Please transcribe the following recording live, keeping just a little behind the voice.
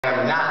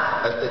am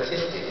not a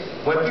statistic.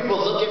 When people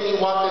look at me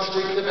walk the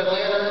streets of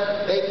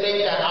Atlanta, they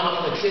think that I'm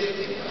a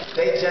statistic.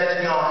 They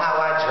judge me on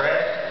how I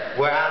dress,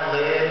 where I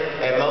live,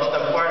 and most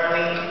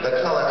importantly,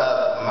 the color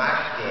of my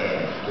skin.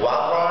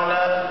 While growing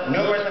up,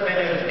 numerous of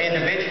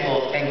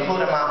individuals,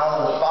 including my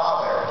own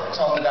father,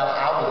 told me that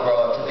I would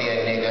grow up to be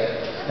a nigga.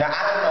 Now, I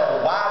don't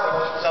know why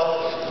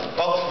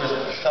folks were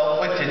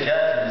so quick to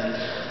judge me.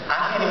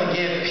 I can't even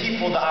give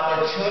people the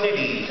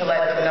opportunity to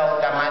let them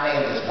know that my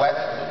name is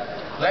Wesley.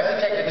 Let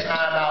me take the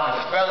time out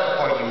and spell it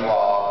for you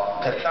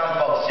all, because some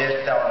folks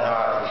just don't know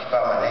how to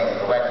spell my name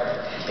correctly.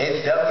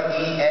 It's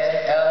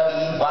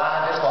W-E-S-L-E-Y.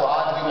 This will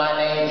always be my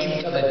name,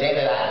 even to the day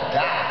that I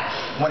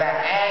die. When I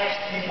ask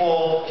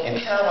people and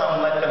tell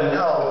them, let them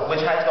know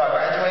which high school I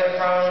graduated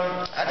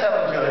from, I tell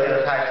them Druid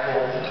Hills High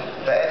School.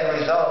 But as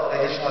a result,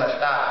 they just want to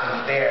stop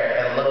and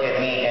stare and look at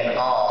me in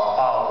awe,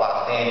 all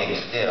while standing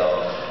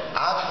still.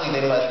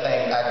 Obviously, they must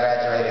think I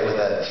graduated with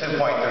a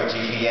 2.3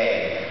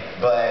 GPA,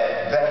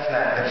 but that's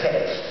not the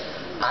case.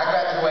 I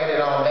graduated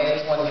on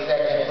May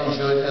 22nd from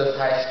Druid Hills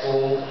High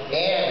School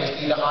and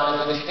received an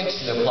Honors and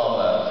Distinction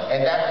Diploma,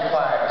 and that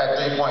required a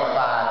 3.5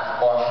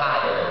 or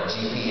higher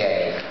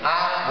GPA.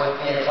 I was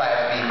in Class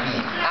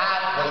BP. I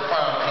was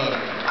prom king.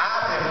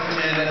 I've been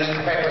featured in the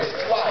newspapers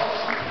twice,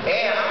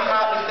 and I'm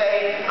proud to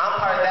say I'm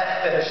part of that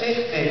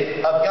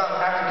statistic of young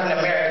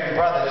African-American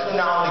brothers who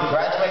not only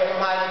graduate from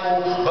high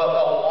school, but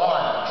go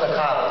on to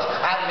college.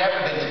 I've never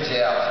been to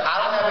jail. I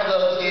don't have any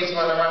little kids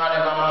running around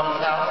in my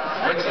mom's house,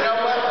 but you know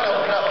what?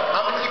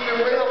 I'm going to keep it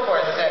real for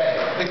a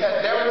second,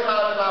 because there were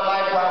times in my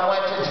life where I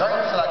went to drink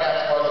till I got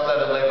cirrhosis of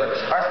the liver,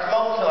 or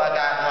smoke till I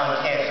got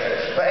lung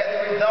cancer. But as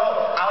a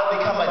result, I would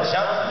become a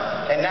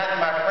junkie, and now that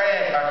my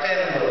friends or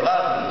family would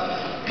love me.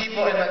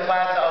 People in the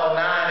class of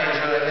 09 at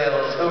Druid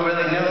Hills who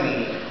really knew me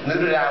knew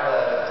that I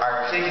was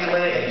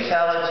articulate,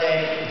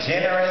 intelligent,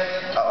 generous,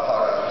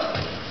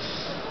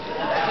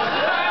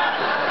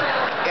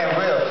 and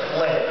real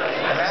slick.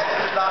 And that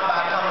just thought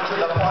by coming to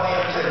the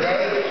podium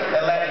today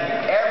and letting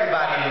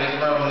everybody in this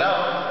room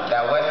know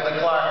that Wesley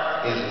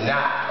Clark is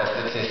not a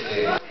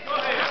statistic.